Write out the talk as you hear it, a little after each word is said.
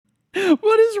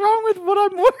What is wrong with what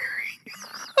I'm wearing?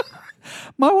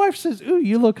 My wife says, "Ooh,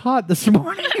 you look hot this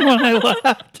morning," when I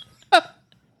left.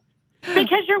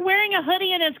 Because you're wearing a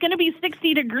hoodie and it's going to be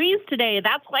 60 degrees today.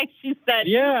 That's why she said,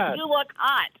 Yeah. you look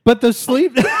hot. But the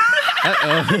sleep,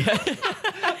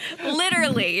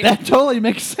 Literally. that totally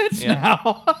makes sense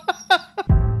now.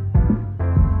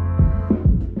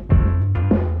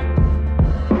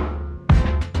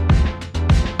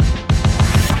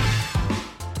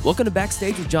 Welcome to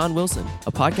Backstage with John Wilson,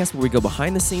 a podcast where we go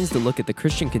behind the scenes to look at the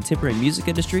Christian contemporary music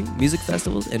industry, music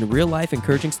festivals, and real-life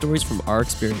encouraging stories from our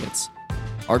experience.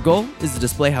 Our goal is to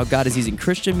display how God is using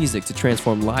Christian music to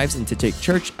transform lives and to take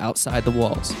church outside the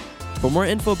walls. For more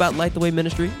info about Light the Way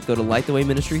Ministry, go to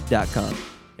lightthewayministry.com.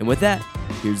 And with that,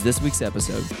 here's this week's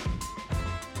episode.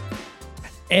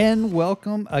 And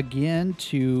welcome again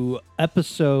to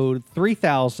episode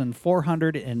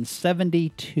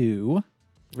 3472.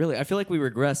 Really, I feel like we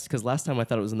regressed because last time I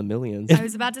thought it was in the millions. I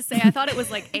was about to say, I thought it was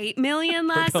like 8 million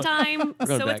last time.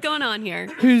 So back. what's going on here?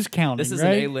 Who's counting, This is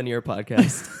right? an A-linear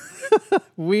podcast.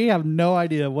 We have no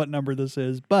idea what number this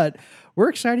is, but we're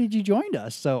excited you joined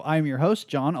us. So I'm your host,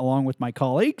 John, along with my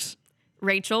colleagues.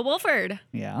 Rachel Wolford.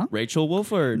 Yeah. Rachel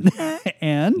Wolford.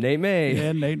 And Nate May.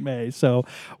 and Nate May. So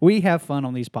we have fun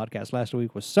on these podcasts. Last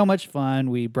week was so much fun.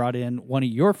 We brought in one of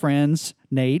your friends,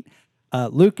 Nate,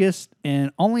 Lucas,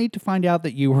 and only to find out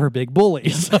that you were a big bully.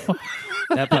 So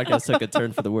That podcast took a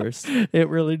turn for the worst. it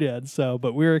really did. So,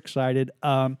 but we're excited.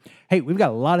 Hey, we've got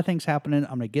a lot of things happening.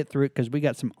 I'm going to get through it because we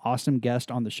got some awesome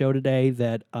guests on the show today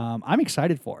that I'm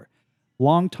excited for.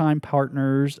 Longtime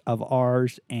partners of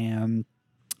ours and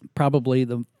probably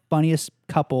the funniest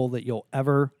couple that you'll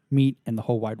ever meet in the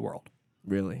whole wide world.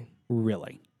 Really.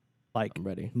 Really. Like, I'm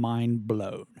ready. mind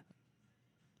blown.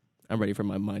 I'm ready for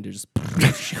my mind to just.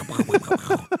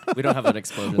 We don't have an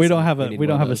explosion. We don't so have a need we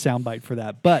don't one have a of those. soundbite for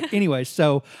that. But anyway,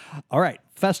 so all right,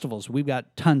 festivals. We've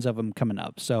got tons of them coming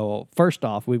up. So first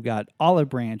off, we've got Olive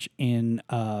Branch in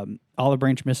Olive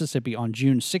Branch, Mississippi, on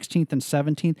June 16th and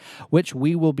 17th, which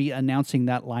we will be announcing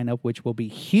that lineup, which will be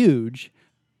huge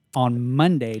on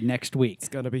Monday next week. It's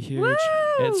gonna be huge.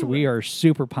 We are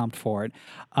super pumped for it.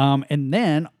 And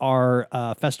then our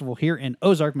festival here in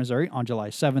Ozark, Missouri on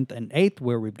July 7th and 8th,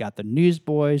 where we've got the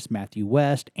Newsboys, Matthew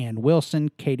West, Ann Wilson,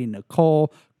 Katie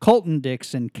Nicole, Colton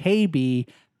Dixon, KB,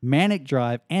 Manic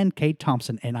Drive, and Kate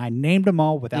Thompson. And I named them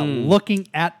all without looking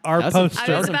at our That's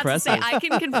poster. I was about impressive. to say, I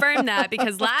can confirm that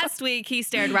because last week he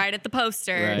stared right at the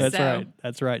poster. Right. That's so. right.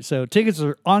 That's right. So tickets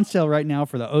are on sale right now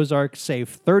for the Ozark.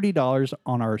 Save $30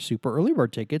 on our super early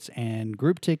bird tickets and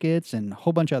group tickets and a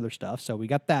whole bunch of other stuff. So we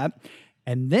got that.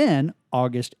 And then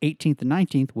August 18th and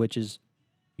 19th, which is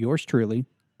yours truly,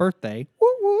 birthday. Woo,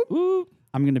 woo, woo.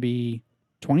 I'm going to be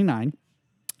 29.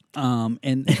 And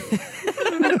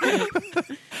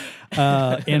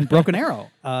in Broken Arrow.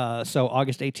 So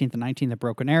August 18th and 19th at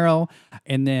Broken Arrow.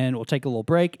 And then we'll take a little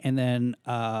break. And then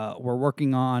we're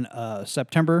working on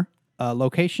September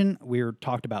location. We were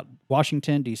talked about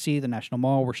Washington, D.C., the National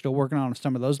Mall. We're still working on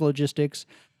some of those logistics.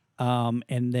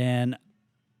 And then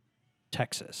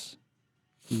Texas,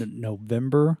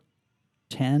 November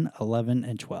 10, 11,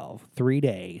 and 12. 3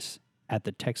 days at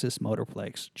the Texas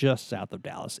Motorplex just south of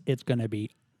Dallas. It's going to be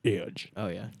huge. Oh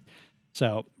yeah.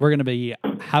 So we're going to be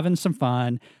having some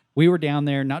fun. We were down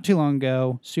there not too long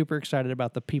ago, super excited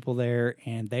about the people there,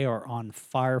 and they are on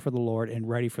fire for the Lord and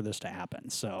ready for this to happen.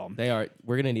 So They are.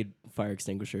 We're gonna need fire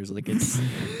extinguishers. Like it's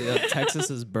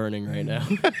Texas is burning right now.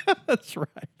 that's right.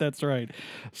 That's right.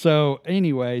 So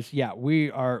anyways, yeah, we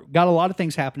are got a lot of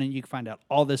things happening. You can find out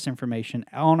all this information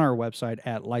on our website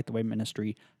at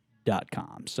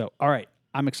lightthewayministry.com. So, all right,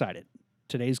 I'm excited.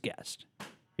 Today's guest.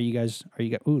 Are you guys,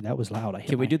 ooh, that was loud.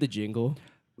 Can we do the jingle?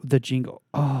 the jingle?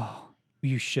 Oh,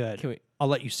 you should. Can we? I'll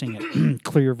let you sing it.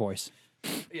 Clear your voice.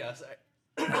 Yes.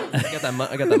 I got that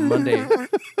Monday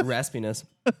raspiness.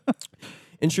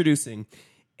 Introducing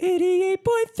 88.3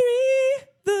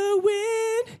 The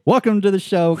Win. Welcome to the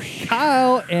show,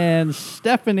 Kyle and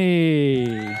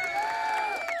Stephanie.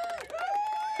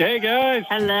 Hey, guys.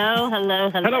 Hello.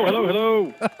 Hello.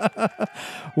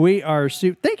 We are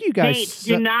thank you guys. Nate,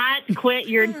 do not quit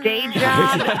your day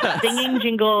job. Singing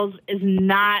jingles is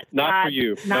not Not for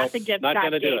you. Not Nope, the gift not God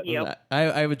gonna do gave it. you. I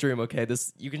have a dream, okay?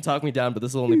 You can talk me down, but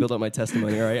this will only build up my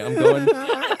testimony, all right? I'm going.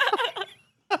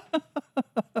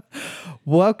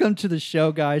 Welcome to the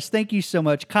show, guys. Thank you so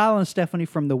much. Kyle and Stephanie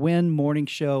from the Win Morning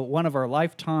Show, one of our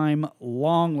lifetime,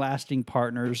 long-lasting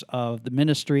partners of the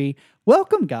ministry.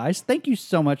 Welcome, guys. Thank you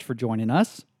so much for joining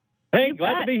us. Hey, You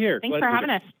glad to bet. be here. Thanks Glad for to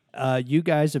be having here. us. You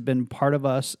guys have been part of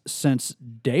us since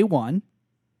day one,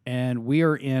 and we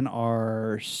are in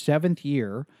our 7th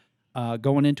year,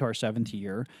 going into our 7th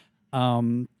year.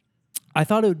 I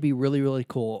thought it would be really, really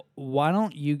cool. Why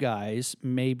don't you guys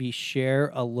maybe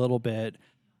share a little bit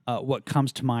what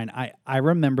comes to mind? I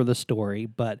remember the story,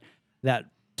 but that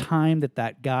time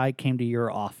that guy came to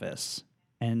your office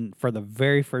and for the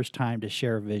very first time to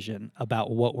share a vision about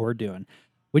what we're doing,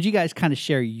 would you guys kind of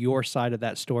share your side of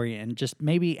that story and just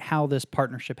maybe how this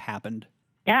partnership happened?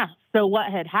 Yeah. So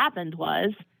what had happened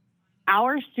was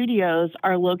our studios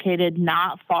are located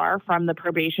not far from the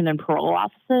probation and parole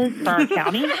offices for our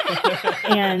county.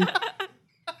 And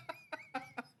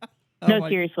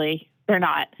seriously, they're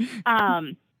not.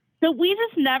 So we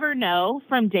just never know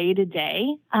from day to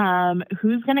day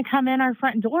who's going to come in our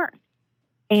front door.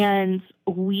 And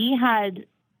we had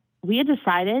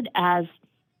decided as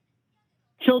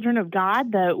children of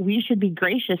God that we should be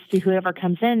gracious to whoever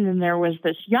comes in. And there was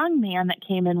this young man that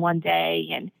came in one day,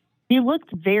 and he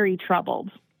looked very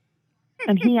troubled.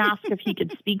 And he asked if he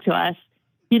could speak to us.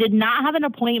 He did not have an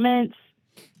appointment.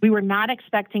 We were not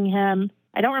expecting him.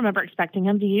 I don't remember expecting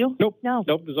him. Do you? Nope. No.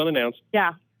 Nope. It was unannounced.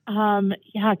 Yeah.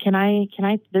 Can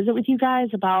I visit with you guys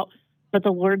about what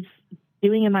the Lord's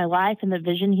doing in my life and the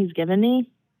vision He's given me?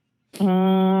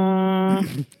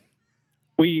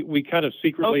 We kind of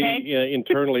secretly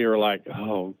internally are like,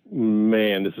 oh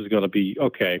man, this is going to be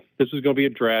okay. This is going to be a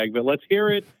drag, but let's hear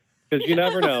it because you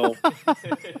never know.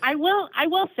 I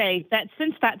will say that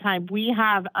since that time we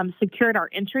have secured our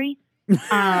entry,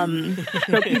 so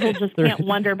people just can't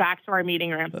wander back to our meeting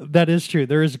room. That is true.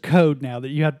 There is a code now that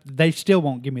you have. They still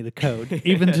won't give me the code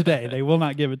even today. They will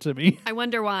not give it to me. I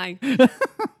wonder why.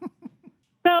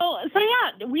 So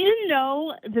yeah, we didn't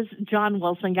know this John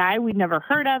Wilson guy. We'd never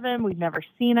heard of him. We'd never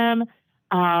seen him.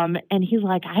 And he's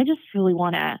like, I just really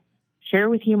want to share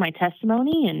with you my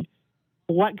testimony and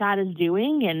what God is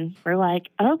doing. And we're like,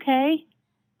 okay,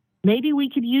 maybe we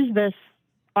could use this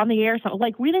on the air. So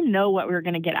like, we didn't know what we were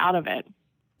going to get out of it.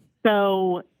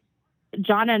 So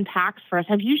John unpacks for us.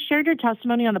 Have you shared your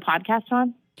testimony on the podcast,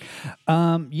 John?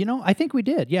 I think we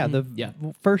did. Yeah.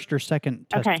 The first or second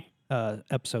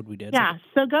episode we did. Yeah.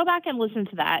 So go back and listen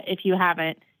to that if you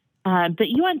haven't. But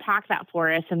you unpack that for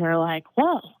us and we're like,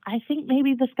 whoa, I think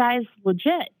maybe this guy's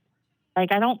legit.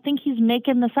 Like, I don't think he's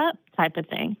making this up type of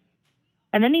thing.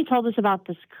 And then he told us about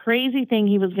this crazy thing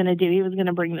he was going to do. He was going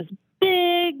to bring this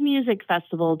big music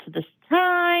festival to this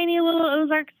tiny little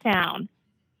Ozark town.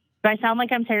 Do I sound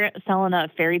like I'm selling a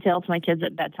fairy tale to my kids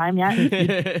at bedtime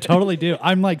yet? Totally do.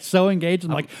 I'm like so engaged.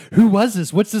 I'm like, who was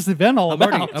this? What's this event all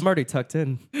about? I'm already tucked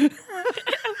in.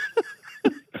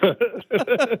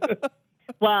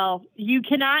 Well, you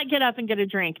cannot get up and get a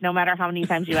drink no matter how many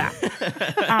times you ask.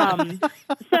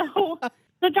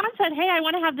 So John said, hey, I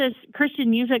want to have this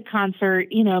Christian music concert,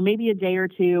 maybe a day or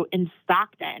two in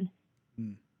Stockton.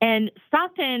 And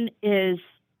Stockton is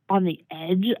on the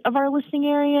edge of our listening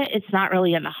area. It's not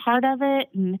really in the heart of it.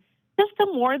 And just the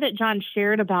more that John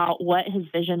shared about what his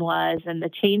vision was and the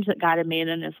change that God had made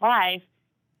in his life,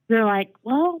 they're like,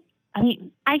 well, I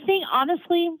think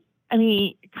honestly,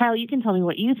 Kyle, you can tell me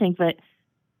what you think, but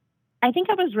I think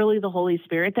it was really the Holy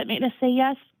Spirit that made us say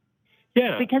yes.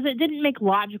 Yeah. Because it didn't make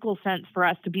logical sense for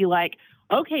us to be like,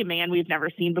 okay, man, we've never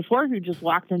seen before, who just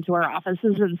walked into our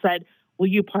offices and said, will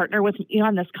you partner with me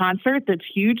on this concert that's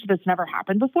huge, that's never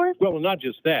happened before? Well, not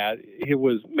just that. It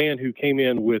was a man who came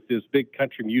in with this big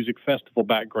country music festival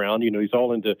background. He's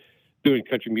all into doing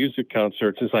country music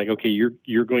concerts. It's like, okay,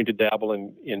 you're going to dabble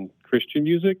in Christian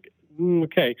music?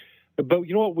 Okay. But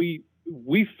you know what? We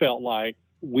felt like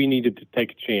we needed to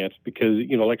take a chance because,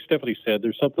 like Stephanie said,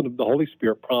 there's something the Holy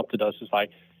Spirit prompted us. It's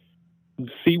like,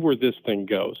 see where this thing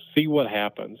goes, see what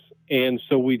happens. And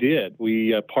so we did.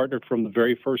 We partnered from the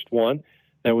very first one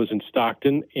that was in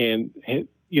Stockton. And,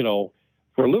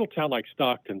 for a little town like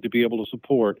Stockton to be able to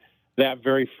support that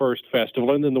very first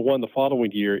festival and then the one the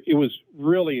following year, it was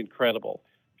really incredible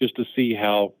just to see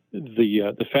how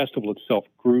the festival itself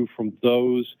grew from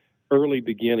those early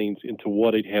beginnings into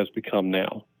what it has become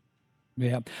now.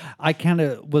 Yeah. I kind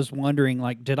of was wondering,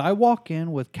 like, did I walk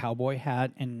in with cowboy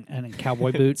hat and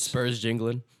cowboy boots? Spurs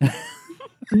jingling.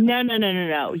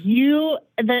 No.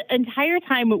 The entire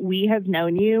time we have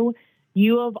known you,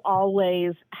 you have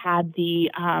always had the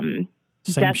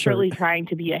desperately shirt. trying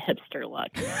to be a hipster look.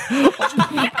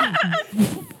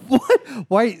 What?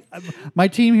 Why? My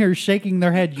team here is shaking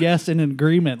their head yes in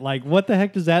agreement. Like, what the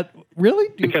heck does that really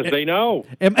do? Because they know.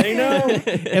 They know.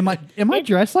 Am I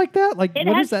dressed like that? Like, It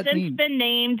what has does that since mean? been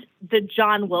named the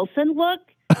John Wilson look,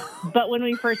 but when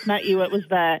we first met you, it was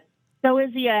so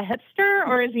is he a hipster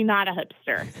or is he not a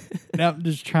hipster? Now I'm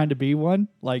just trying to be one.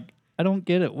 Like, I don't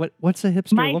get it. What's a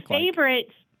hipster look like?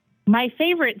 My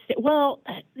favorite, well,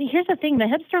 here's the thing. The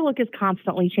hipster look is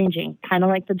constantly changing, kind of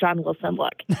like the John Wilson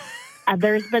look.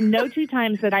 There's been no two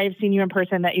times that I have seen you in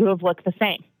person that you have looked the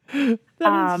same.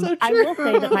 That is so true. I will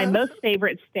say that my most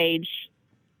favorite stage,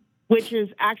 which is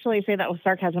actually, I say that with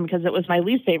sarcasm because it was my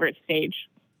least favorite stage,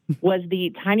 was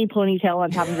the tiny ponytail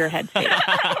on top of your head stage.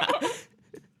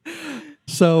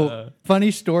 So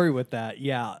funny story with that.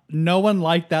 Yeah, no one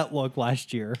liked that look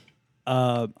last year.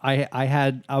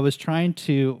 I was trying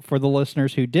to, for the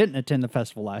listeners who didn't attend the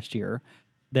festival last year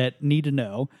that need to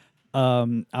know,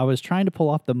 I was trying to pull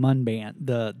off the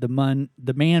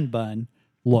the man bun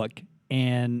look,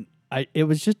 and it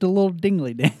was just a little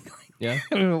dingly dangly. Yeah.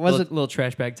 It wasn't little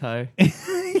trash bag tie.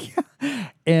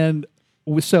 And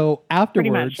so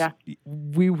afterwards, much,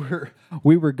 we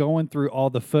were going through all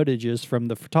the footages from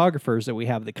the photographers that we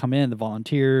have that come in, the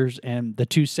volunteers, and the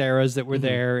two Sarahs that were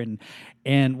there,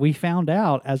 and we found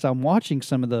out as I'm watching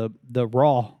some of the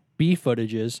raw B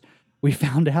footages, we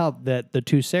found out that the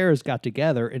two Sarahs got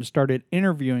together and started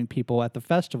interviewing people at the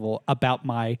festival about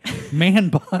my man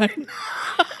bun.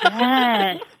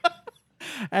 Yes,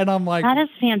 And I'm like, that is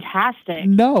fantastic.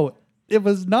 no, it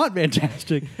was not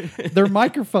fantastic. Their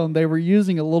microphone, they were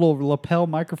using a little lapel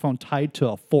microphone tied to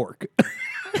a fork.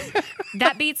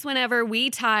 That beats whenever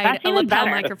we tied That's a even lapel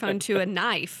better. microphone to a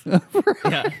knife.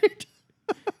 Yeah.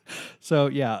 So,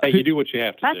 yeah, Hey, you do what you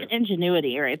have to That's do.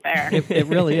 ingenuity right there. it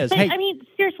really is. But, Hey, I mean,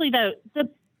 seriously though,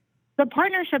 the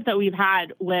partnership that we've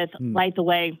had with Light the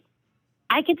Way,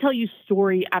 I could tell you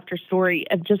story after story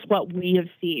of just what we have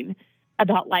seen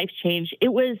about life change.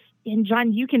 It was, and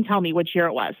John, you can tell me which year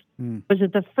it was. Was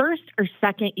it the first or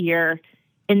second year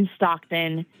in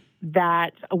Stockton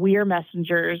that We Are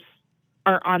Messengers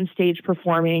are on stage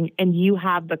performing, and you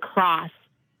have the cross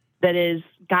that is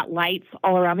got lights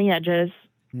all around the edges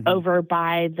over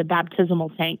by the baptismal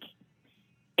tank,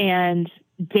 and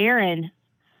Darren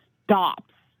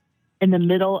stops in the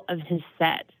middle of his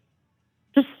set,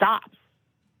 just stops.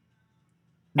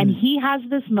 And he has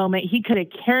this moment. He could have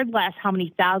cared less how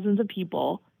many thousands of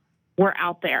people were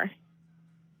out there.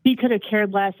 He could have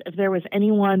cared less if there was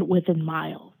anyone within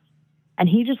miles. And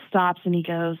he just stops and he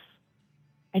goes,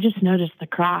 I just noticed the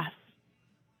cross.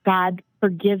 God,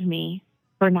 forgive me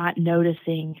for not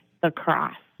noticing the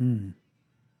cross.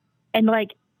 And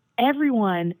like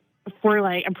everyone for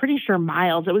like, I'm pretty sure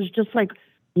miles, it was just like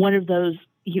one of those,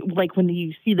 like when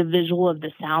you see the visual of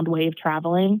the sound wave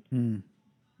traveling,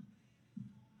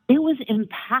 it was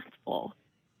impactful.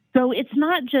 So it's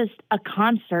not just a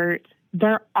concert.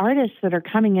 There are artists that are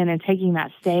coming in and taking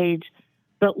that stage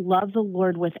that love the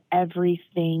Lord with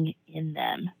everything in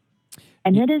them.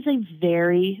 And it is a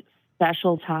very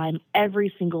special time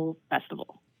every single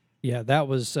festival. yeah, that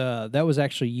was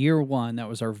actually year one. That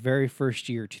was our very first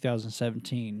year,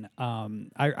 2017.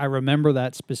 I remember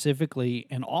that specifically,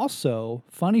 and also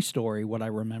funny story. What I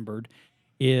remembered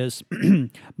is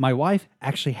my wife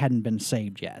actually hadn't been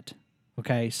saved yet.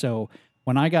 Okay, so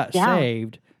when I got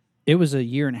saved, it was a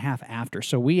year and a half after.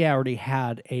 So we already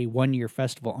had a 1 year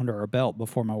festival under our belt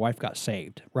before my wife got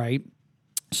saved, right?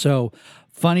 So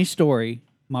funny story.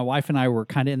 My wife and I were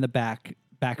kind of in the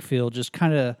backfield, just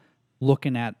kind of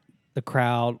looking at the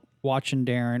crowd, watching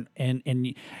Darren. And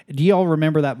do you all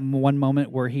remember that one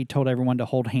moment where he told everyone to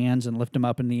hold hands and lift them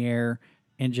up in the air?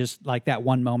 And just like that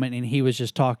one moment, and he was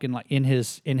just talking like in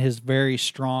his very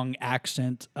strong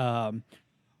accent,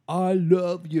 I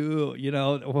love you, you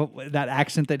know, that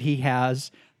accent that he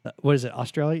has. What is it,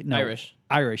 Australia? No.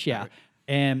 Irish, yeah.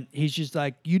 And he's just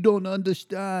like, you don't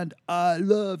understand, I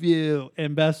love you.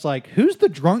 And Beth's like, who's the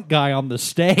drunk guy on the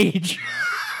stage?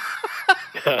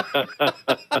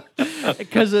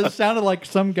 Because it sounded like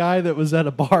some guy that was at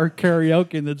a bar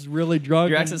karaoke and that's really drunk.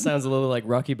 Your accent sounds a little like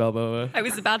Rocky Balboa. I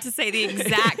was about to say the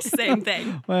exact same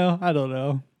thing. Well, I don't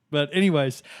know. But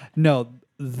anyways, no,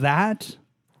 that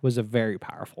was a very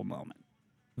powerful moment.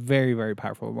 Very, very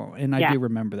powerful moment. And I do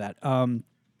remember that.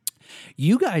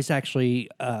 You guys actually,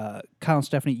 Kyle and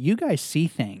Stephanie, you guys see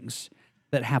things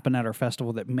that happen at our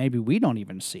festival that maybe we don't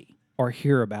even see or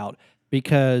hear about,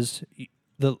 because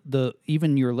the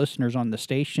even your listeners on the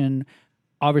station,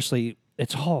 obviously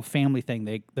it's all a family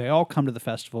thing. They all come to the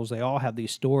festivals. They all have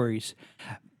these stories.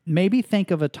 Maybe think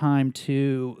of a time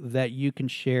too that you can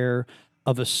share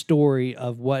of a story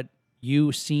of what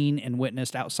you seen and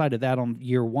witnessed outside of that on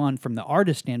year one from the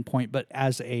artist standpoint, but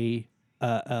as a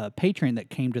patron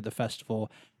that came to the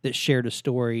festival that shared a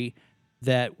story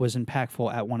that was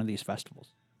impactful at one of these festivals.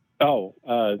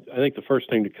 I think the first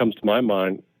thing that comes to my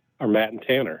mind are Matt and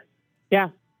Tanner. Yeah.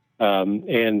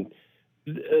 And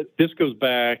this goes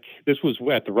back. This was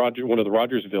at one of the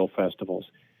Rogersville festivals,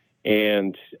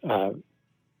 and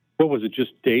what was it?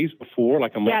 Just days before,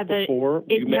 like a month before.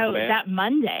 You met Matt? That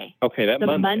Monday. Okay, that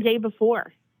the Monday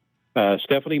before.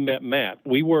 Stephanie met Matt.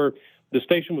 The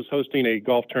station was hosting a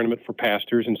golf tournament for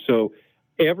pastors, and so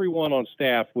everyone on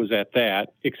staff was at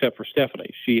that except for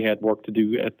Stephanie. She had work to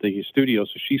do at the studio,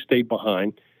 so she stayed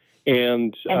behind.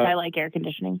 And I like air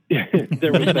conditioning.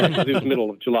 There was that 'cause it was middle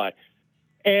of July.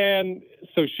 And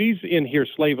so she's in here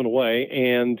slaving away,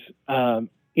 and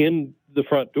in the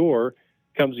front door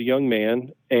comes a young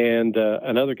man and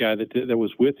another guy that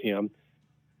was with him,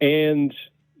 and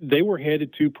they were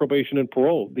headed to probation and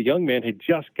parole. The young man had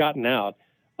just gotten out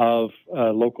of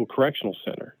a local correctional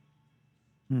center.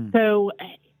 So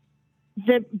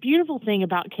the beautiful thing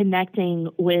about connecting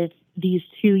with these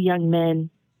two young men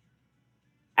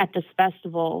at this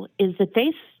festival is that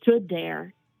they stood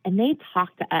there and they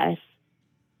talked to us,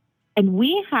 and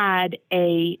we had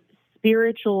a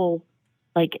spiritual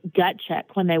gut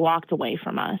check when they walked away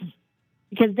from us,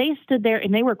 because they stood there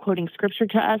and they were quoting scripture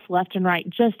to us left and right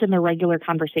just in their regular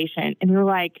conversation. And we were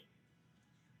like,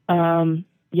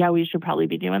 yeah, we should probably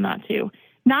be doing that too.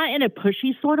 Not in a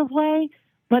pushy sort of way,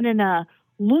 but in a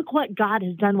look what God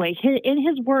has done way. In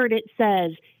his word, it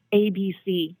says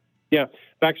ABC. Yeah.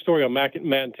 Backstory on Matt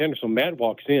and Tanner. So Matt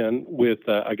walks in with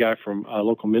a guy from a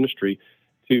local ministry.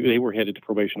 They were headed to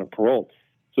probation and parole.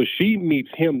 So she meets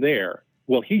him there.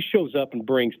 Well, he shows up and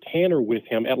brings Tanner with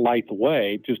him at Light the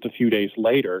Way just a few days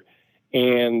later.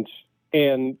 And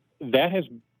that has,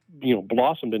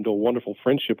 blossomed into a wonderful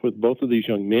friendship with both of these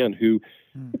young men who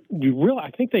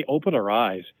I think they opened our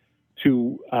eyes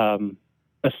to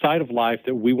a side of life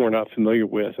that we were not familiar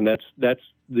with. And that's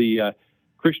the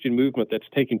Christian movement that's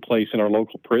taking place in our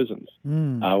local prisons,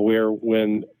 where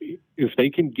if they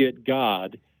can get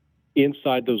God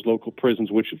inside those local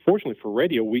prisons, which fortunately for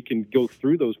radio, we can go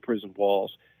through those prison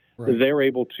walls, right, they're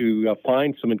able to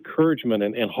find some encouragement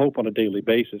and hope on a daily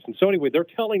basis. And so anyway, they're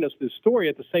telling us this story.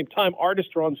 At the same time,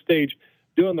 artists are on stage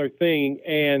doing their thing,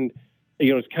 and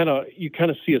it's you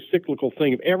kind of see a cyclical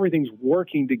thing of everything's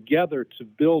working together to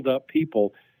build up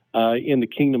people in the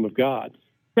kingdom of God.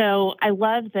 So I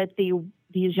love that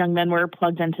these young men were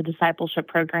plugged into discipleship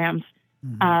programs.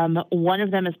 One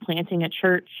of them is planting a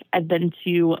church. I've been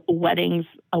to a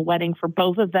wedding for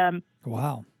both of them.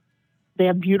 Wow. They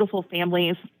have beautiful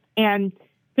families. And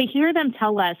to hear them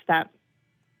tell us that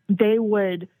they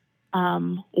would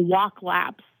walk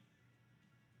laps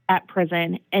at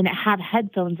prison and have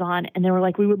headphones on, and they were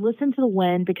like, we would listen to the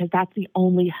wind because that's the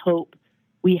only hope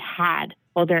we had.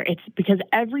 Well, it's because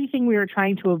everything we were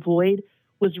trying to avoid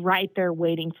was right there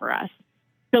waiting for us.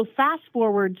 So fast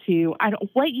forward to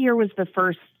what year was the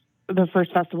first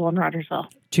festival in Rogersville?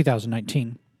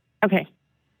 2019. Okay,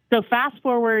 so fast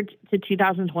forward to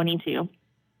 2022.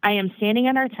 I am standing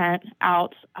in our tent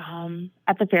out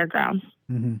at the fairgrounds,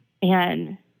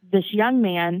 and this young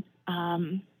man,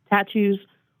 tattoos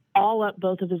all up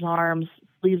both of his arms,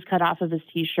 sleeves cut off of his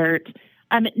T-shirt.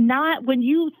 Not when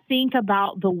you think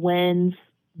about the Winds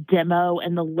demo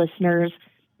and the listeners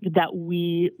that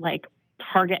we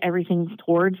target everything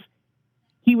towards,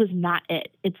 he was not it.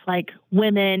 It's like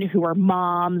women who are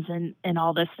moms and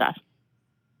all this stuff.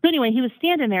 So anyway, he was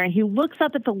standing there and he looks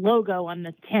up at the logo on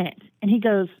the tent and he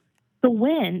goes, the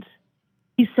Wind.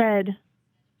 He said,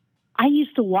 I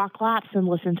used to walk laps and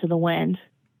listen to the Wind.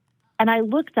 And I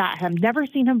looked at him, never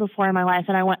seen him before in my life.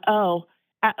 And I went, oh,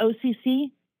 at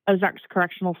OCC, Ozarks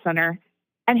Correctional Center.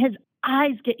 And his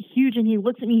eyes get huge and he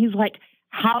looks at me. He's like,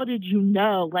 how did you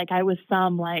know? I was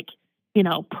some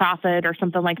prophet or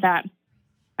something like that.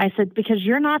 I said, because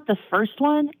you're not the first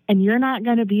one and you're not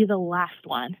going to be the last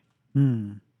one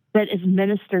that is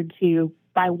ministered to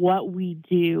by what we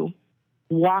do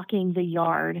walking the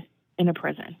yard in a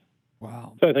prison.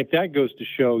 Wow. So I think that goes to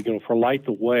show, for Light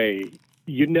the Way,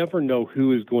 you never know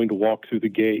who is going to walk through the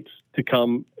gates to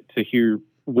come to hear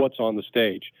what's on the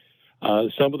stage.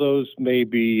 Some of those may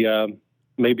be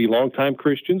longtime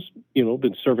Christians,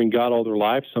 been serving God all their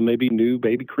life. Some may be new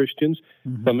baby Christians.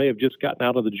 Some may have just gotten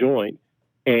out of the joint,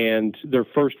 and their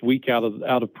first week out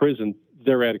of prison,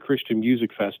 they're at a Christian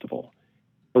music festival,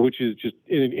 which is just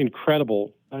an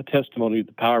incredible testimony to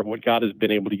the power of what God has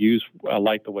been able to use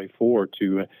Light the Way for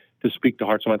to speak to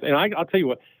hearts and minds. And I'll tell you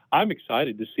what, I'm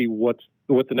excited to see what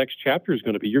the next chapter is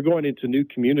going to be. You're going into new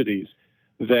communities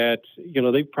that,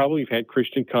 they've probably had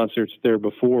Christian concerts there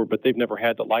before, but they've never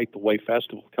had the Light the Way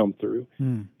festival come through.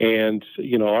 And,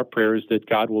 our prayer is that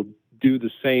God will do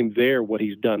the same there, what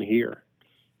he's done here.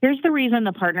 Here's the reason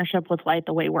the partnership with Light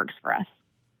the Way works for us.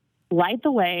 Light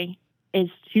the Way is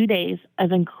 2 days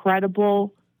of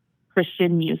incredible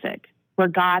Christian music where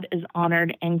God is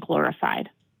honored and glorified.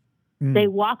 They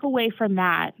walk away from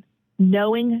that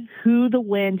knowing who the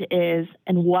Wind is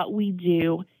and what we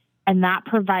do, and that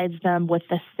provides them with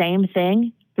the same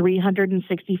thing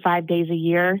 365 days a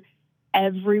year,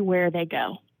 everywhere they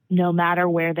go, no matter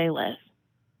where they live.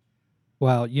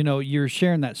 Wow, you're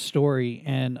sharing that story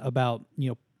and about,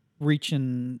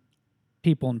 reaching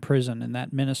people in prison and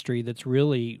that ministry that's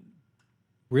really,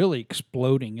 really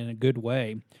exploding in a good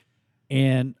way.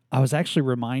 And I was actually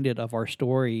reminded of our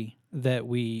story that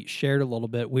we shared a little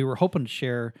bit. We were hoping to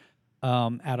share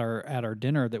at our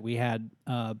dinner that we had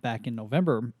back in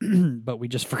November, but we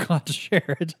just forgot to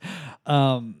share it.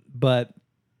 But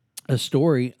a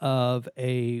story of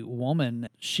a woman.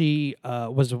 She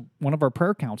was one of our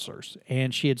prayer counselors,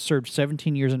 and she had served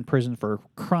 17 years in prison for a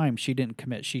crime she didn't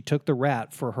commit. She took the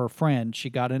rat for her friend. She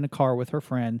got in a car with her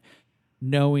friend,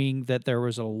 knowing that there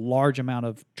was a large amount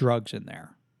of drugs in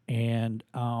there. And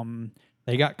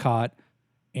they got caught,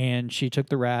 and she took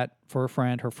the rat for her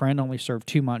friend. Her friend only served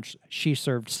 2 months. She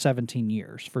served 17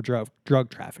 years for drug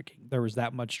trafficking. There was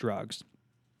that much drugs.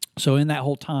 So in that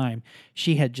whole time,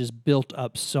 she had just built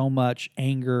up so much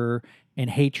anger and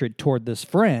hatred toward this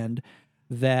friend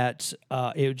that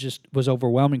it just was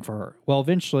overwhelming for her. Well,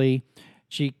 eventually,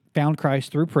 she found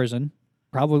Christ through prison,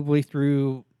 probably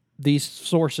through these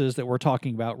sources that we're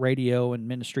talking about, radio and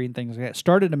ministry and things like that.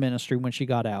 Started a ministry when she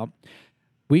got out.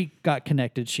 We got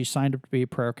connected. She signed up to be a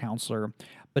prayer counselor,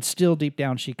 but still deep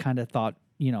down, she kind of thought,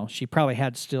 she probably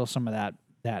had still some of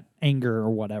that anger or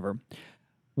whatever.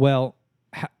 Well,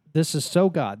 this is so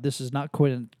God. This is not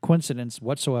coincidence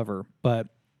whatsoever. But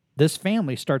this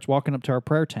family starts walking up to our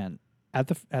prayer tent at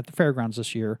the fairgrounds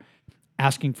this year,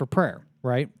 asking for prayer,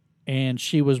 right? And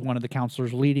she was one of the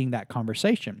counselors leading that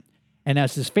conversation. And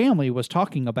as this family was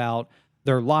talking about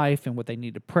their life and what they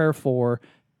needed prayer for,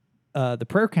 the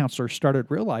prayer counselor started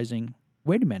realizing,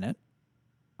 wait a minute,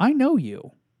 I know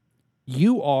you.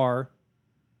 You are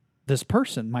this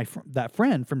person, that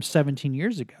friend from 17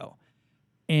 years ago.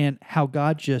 And how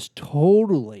God just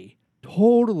totally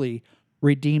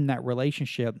redeemed that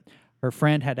relationship. Her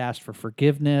friend had asked for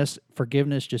forgiveness.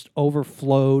 Forgiveness just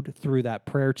overflowed through that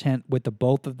prayer tent with the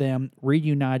both of them,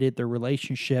 reunited their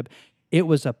relationship. It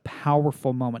was a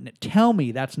powerful moment. And tell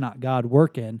me that's not God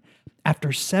working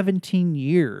after 17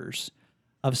 years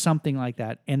of something like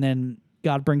that. And then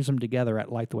God brings them together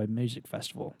at Light the Way Music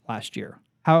Festival last year.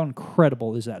 How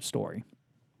incredible is that story?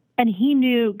 And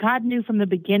God knew from the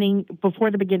beginning, before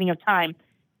the beginning of time,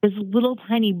 this little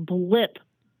tiny blip,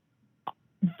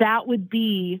 that would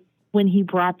be when he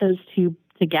brought those two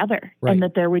together, right, and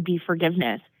that there would be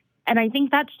forgiveness. And I think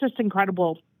that's just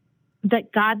incredible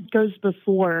that God goes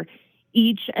before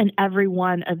each and every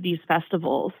one of these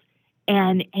festivals,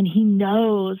 and he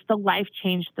knows the life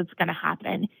change that's going to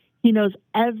happen. He knows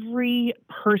every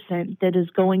person that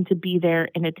is going to be there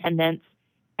in attendance,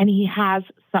 and he has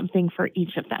something for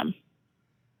each of them.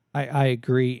 I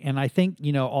agree, and I think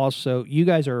also you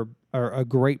guys are a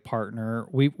great partner.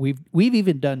 We've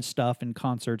even done stuff in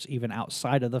concerts even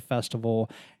outside of the festival,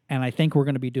 and I think we're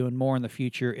going to be doing more in the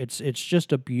future. It's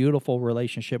just a beautiful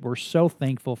relationship. We're so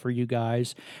thankful for you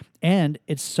guys, and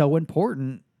it's so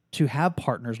important to have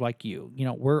partners like you.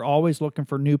 We're always looking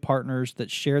for new partners that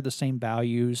share the same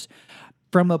values.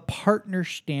 From a partner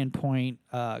standpoint,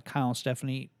 Kyle and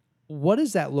Stephanie, what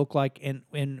does that look like,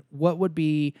 and what would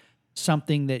be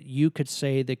something that you could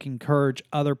say that can encourage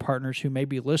other partners who may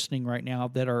be listening right now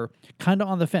that are kind of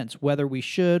on the fence, whether we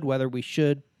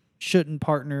shouldn't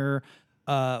partner?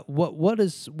 What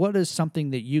is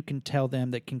something that you can tell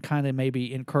them that can kind of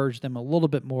maybe encourage them a little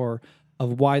bit more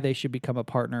of why they should become a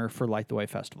partner for Light the Way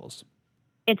festivals?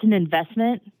 It's an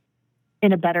investment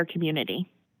in a better community,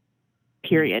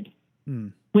 period.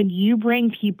 Mm. When you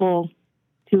bring people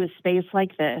to a space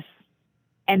like this,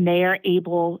 and they are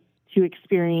able to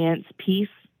experience peace,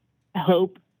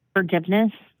 hope,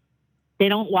 forgiveness, they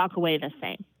don't walk away the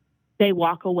same. They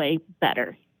walk away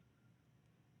better.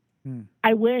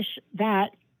 I wish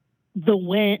that the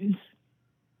Wind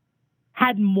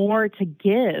had more to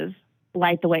give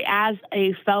Light the Way as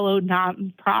a fellow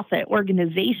nonprofit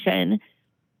organization.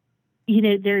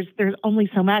 There's only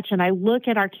so much. And I look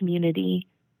at our community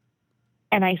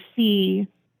and I see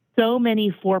so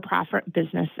many for-profit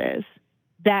businesses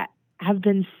that have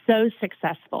been so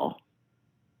successful.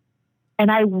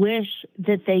 And I wish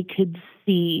that they could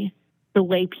see the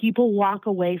way people walk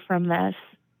away from this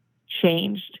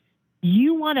changed.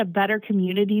 You want a better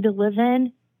community to live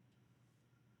in?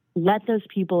 Let those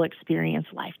people experience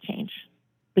life change,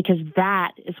 because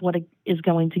that is what is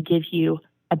going to give you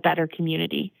a better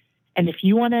community. And if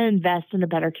you want to invest in a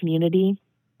better community,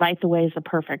 Light the Way is a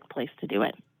perfect place to do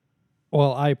it.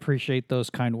 Well, I appreciate those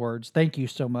kind words. Thank you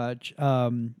so much. I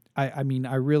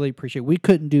really appreciate it. We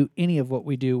couldn't do any of what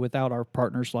we do without our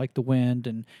partners like the Wind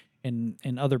and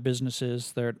and other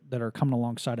businesses that are coming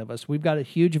alongside of us. We've got a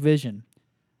huge vision,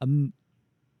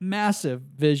 massive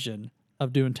vision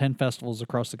of doing 10 festivals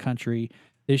across the country.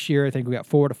 This year, I think we got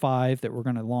 4 to 5 that we're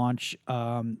going to launch.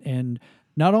 And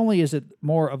not only is it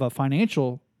more of a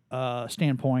financial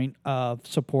standpoint of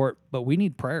support, but we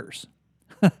need prayers.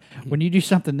 When you do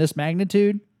something this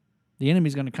magnitude, the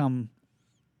enemy's going to come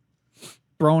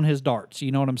throwing his darts.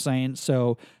 You know what I'm saying?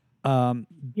 So, Yes,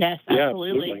 Yeah,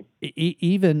 absolutely.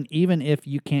 even if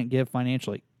you can't give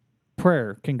financially,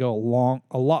 prayer can go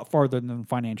a lot farther than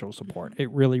financial support. It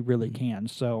really, really can.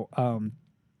 So,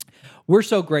 we're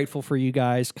so grateful for you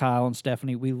guys, Kyle and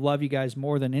Stephanie. We love you guys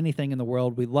more than anything in the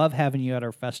world. We love having you at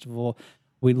our festival.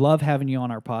 We love having you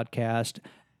on our podcast.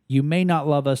 You may not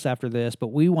love us after this, but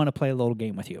we want to play a little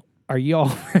game with you. Are you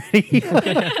all ready?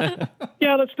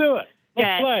 Yeah, let's do it. Let's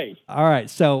Yeah. play. All right.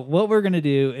 So what we're going to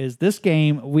do is this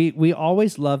game. We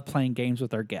always love playing games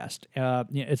with our guests.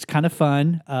 It's kind of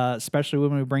fun, especially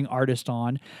when we bring artists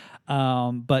on.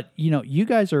 But you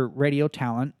guys are radio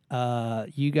talent.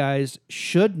 You guys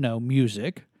should know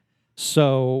music.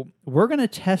 So we're going to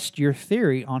test your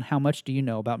theory on how much do you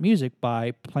know about music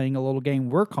by playing a little game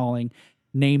we're calling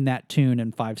Name That Tune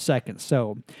in 5 seconds.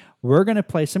 So we're going to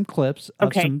play some clips of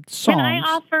Okay. some songs. Can I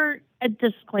offer a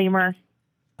disclaimer?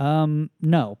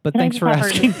 No, but Can I thanks just for offer a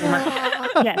asking. disclaimer?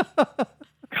 Yes.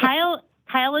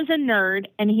 Kyle is a nerd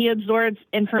and he absorbs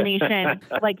information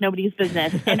like nobody's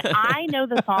business. And I know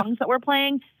the songs that we're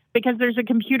playing because there's a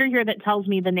computer here that tells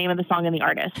me the name of the song and the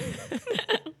artist.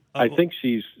 I think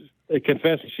she's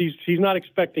confessing she's not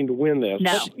expecting to win this.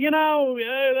 No. But, you know,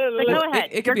 But go ahead.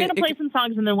 it could You're be- going to it play could- some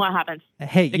songs and then what happens?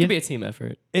 Hey, It could be a team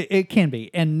effort. it can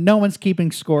be, and no one's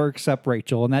keeping score except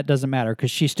Rachel, and that doesn't matter because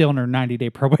she's still in her 90-day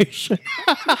probation.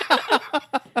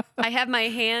 I have my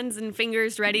hands and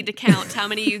fingers ready to count how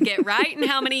many you get right and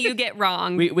how many you get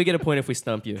wrong. We get a point if we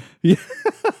stump you.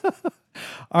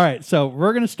 All right, so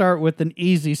we're gonna start with an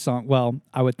easy song. Well,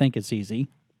 I would think it's easy,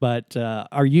 but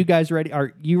are you guys ready?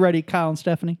 Are you ready, Kyle and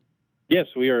Stephanie? Yes,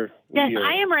 we are. Yes,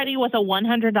 I am ready with a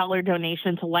 $100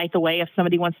 donation to light the way if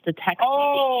somebody wants to text me.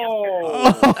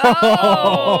 Oh,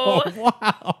 Oh.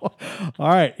 Wow! All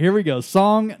right, here we go.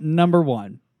 Song number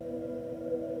 1.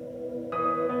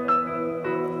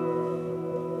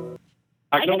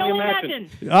 I I can can only only imagine.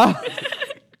 imagine. Ah,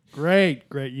 great.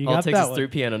 You All it got takes that is one. 3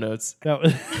 piano notes. That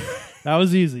was that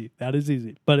was easy. That is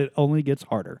easy, but it only gets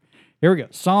harder. Here we go.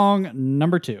 Song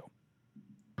number 2.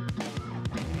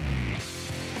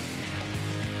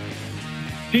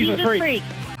 Jesus Jesus freak. freak.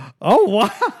 Oh wow!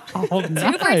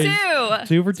 Two for two.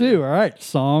 2 for 2. All right.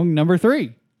 Song number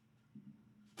 3.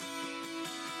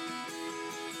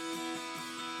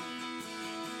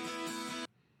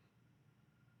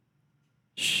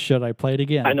 Should I play it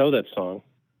again? I know that song.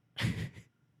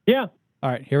 Yeah. All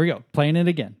right. Here we go. Playing it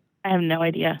again. I have no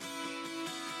idea.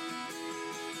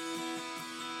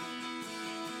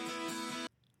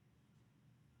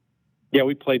 Yeah,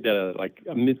 we played that like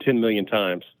 10 million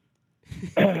times.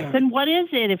 Then what is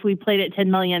it if we played it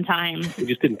 10 million times? We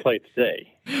just didn't play it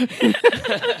today.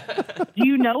 Do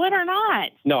you know it or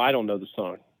not? No, I don't know the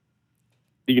song.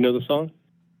 Do you know the song?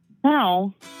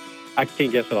 No. I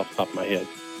can't guess it off the top of my head.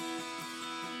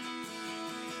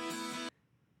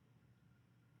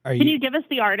 Are Can you give us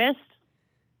the artist?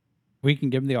 We can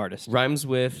give him the artist. Rhymes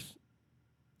with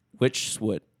which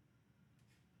swoot?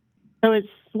 So it's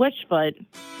Switchfoot,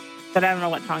 but I don't know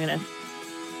what song it is.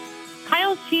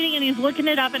 Kyle's cheating and he's looking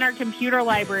it up in our computer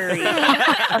library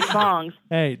of songs.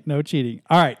 Hey, no cheating.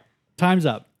 All right. Time's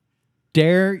up.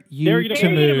 Dare you Dare you to to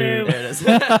move. There it is.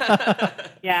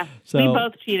 Yeah, So- we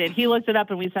both cheated. He looked it up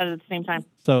and we said it at the same time.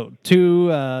 So 2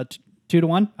 to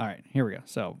 1. All right. Here we go.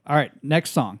 So all right.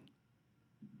 Next song.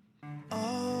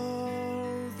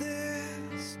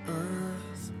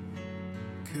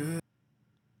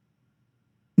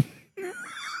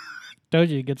 Told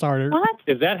you it gets harder. What?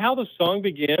 Is that how the song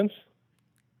begins?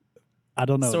 I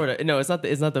don't know. Sort of. No, it's not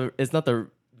the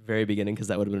very beginning because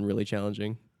that would have been really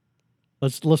challenging.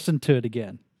 Let's listen to it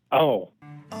again. Oh.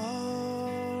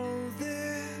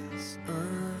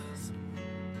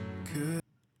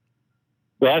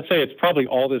 Well, I'd say it's probably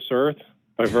All This Earth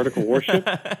by Vertical Worship.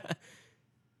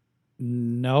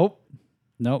 Nope.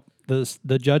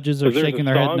 The judges are Is there shaking a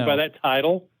their head song no. by that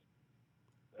title?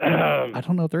 I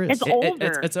don't know if there is. It's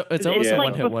older. It's almost Yeah. a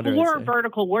like one-hit wonder. I'd before say.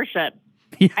 vertical worship.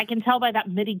 Yeah. I can tell by that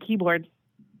MIDI keyboard.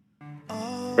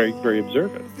 Very, very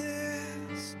observant.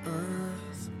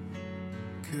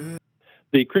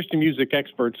 The Christian music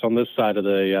experts on this side of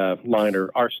the line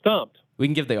are stumped. We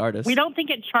can give the artist. We don't think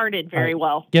it charted very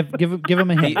well. Give him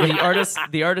a The, hint.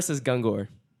 the artist is Gungor.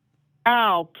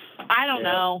 Oh, I don't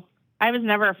know. I was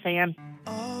never a fan.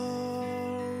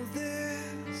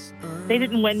 They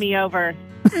didn't win me over.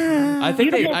 I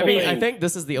think Beautiful I things. think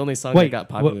this is the only song that Wait, got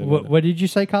popular. what did you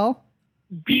say, Kyle?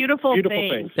 Beautiful Beautiful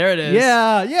things. things. There it is.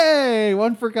 Yeah, yay,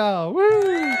 one for Kyle. Woo!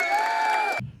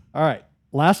 All right,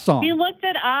 last song. He looked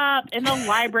it up in the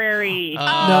library.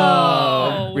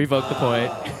 No. Revoke the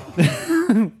point.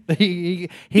 he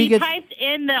he gets typed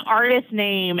in the artist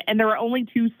name, and there were only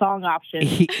 2 song options.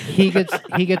 he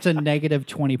gets a negative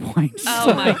 20 points.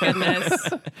 Oh my goodness.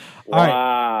 All right.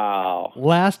 Wow.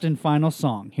 Last and final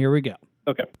song. Here we go.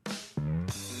 Okay.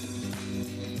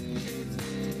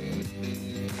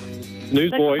 the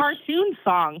Newsboys. cartoon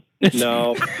song.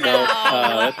 No,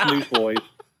 that's Newsboys.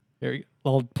 Here we go.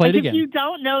 I'll play it Like, again. if you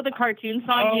don't know the cartoon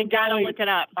song, Oh, you gotta golly. look it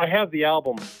up. I have the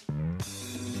album.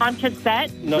 On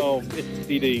cassette? No, it's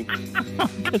CD.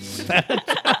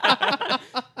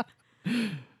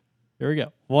 Here we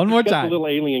go. One more Got the time. little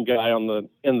alien guy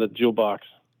in the jewel box.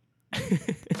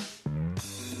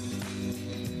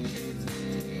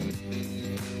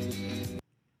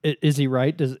 Is he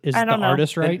right? Is I the don't know.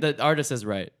 artist right? The artist is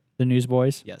right. The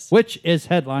Newsboys? Yes. Which is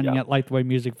headlining Yeah. at Light the Way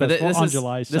Music But Festival this on is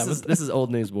July 7th. this is old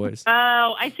Newsboys.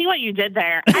 Oh, I see what you did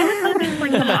there. I was hoping for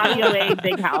some audio aid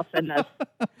big house in this.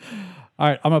 All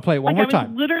right, I'm going to play it one I more was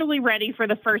time. literally ready for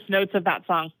the first notes of that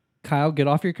song. Kyle, get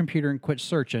off your computer and quit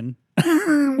searching.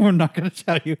 We're not going to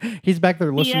tell you. He's back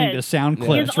there listening to is. sound He's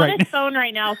clips on right now. his phone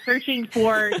right now searching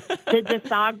for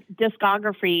the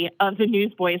discography of the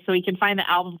Newsboys so he can find the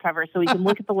album cover so he can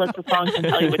look at the list of songs and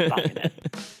tell you which song it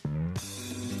is.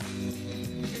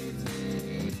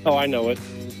 Oh, I know it.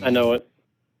 I know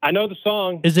the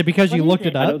song. Is it because you What is looked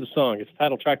it? it I know up? the song. It's the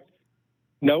title track.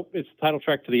 Nope, it's the title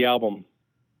track to the album.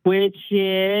 Which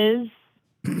is...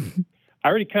 I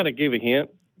already kind of gave a hint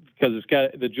because it's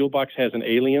got the jewel box has an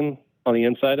alien on the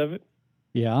inside of it.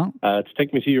 Yeah. It's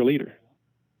Take Me to Your Leader.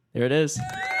 There it is.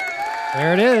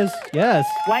 There it is. Yes.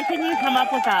 Why couldn't you come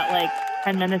up with that like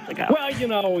 10 minutes ago?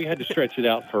 Well, we had to stretch it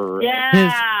out for.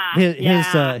 Yeah.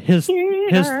 His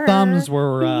thumbs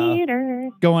were Peter.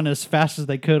 going as fast as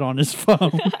they could on his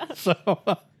phone. So,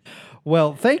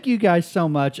 well, thank you guys so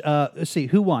much. Let's see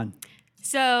who won.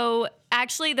 So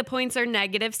actually, the points are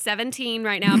negative 17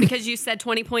 right now because you said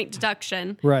 20-point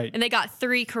deduction. Right. And they got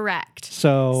 3 correct.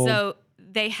 So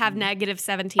they have negative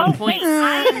 17 Oh, wait, points.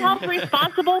 I am held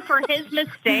responsible for his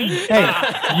mistake. hey,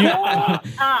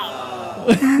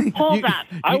 Hold up.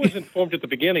 I was informed at the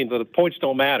beginning that the points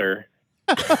don't matter.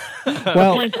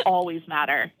 well, Points always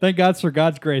matter. thank God for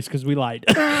God's grace because we lied.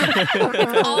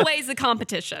 It's always a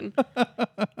competition.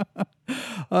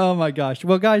 Oh my gosh.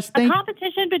 Well, guys, A thank.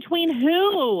 competition between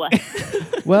who?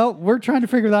 Well, we're trying to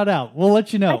figure that out. We'll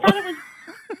let you know.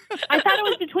 I thought it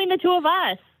was between the 2 of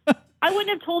us. I wouldn't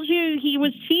have told you he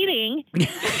was cheating.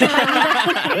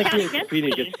 I think he was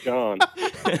competing against John.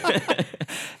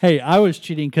 Hey, I was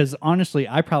cheating because honestly,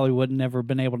 I probably would never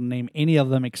been able to name any of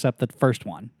them except the first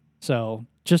one. So,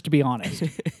 just to be honest.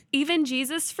 Even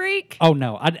Jesus Freak? Oh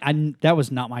no, I that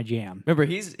was not my jam. Remember,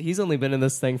 he's only been in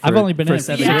this thing for I've only been for in it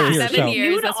for 7 6 years. years. 7 so years.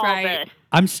 New to That's all right. this.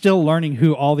 I'm still learning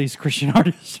who all these Christian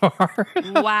artists are.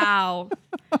 Wow.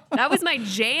 That was my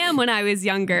jam when I was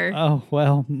younger. Oh,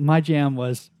 well, my jam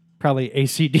was probably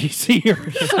AC/DC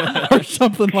or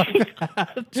something like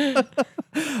that.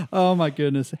 Oh, my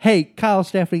goodness. Hey, Kyle,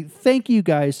 Stephanie, thank you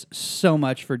guys so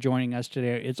much for joining us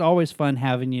today. It's always fun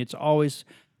having you. It's always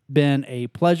been a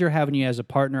pleasure having you as a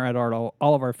partner at all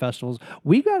of our festivals.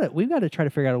 We've got to try to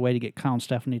figure out a way to get Kyle and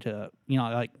Stephanie to,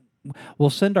 like, we'll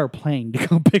send our plane to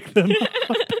go pick them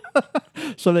up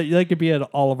so that they could be at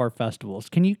all of our festivals.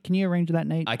 Can you arrange that,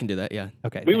 Nate? I can do that. Yeah.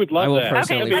 Okay. We would I love will that.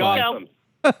 personally That'd be fly. awesome.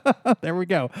 There we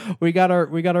go. We got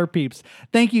our peeps.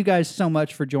 Thank you guys so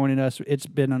much for joining us. It's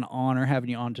been an honor having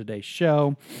you on today's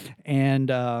show.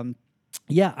 And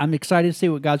yeah, I'm excited to see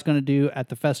what God's going to do at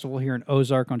the festival here in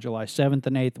Ozark on July 7th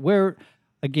and 8th, where,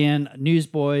 again,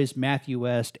 Newsboys, Matthew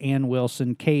West, Ann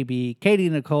Wilson, KB, Katie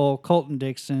Nicole, Colton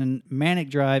Dixon, Manic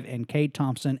Drive, and Cade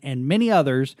Thompson, and many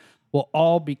others will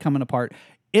all be coming apart.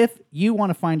 If you want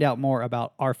to find out more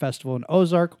about our festival in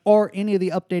Ozark or any of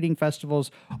the updating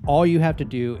festivals, all you have to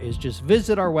do is just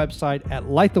visit our website at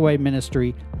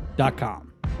lightthewayministry.com.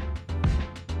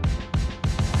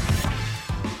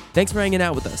 Thanks for hanging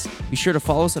out with us. Be sure to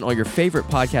follow us on all your favorite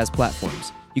podcast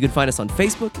platforms. You can find us on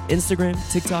Facebook, Instagram,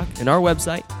 TikTok, and our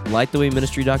website,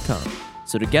 lightthewayministry.com.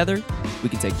 So together, we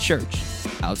can take church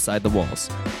outside the walls.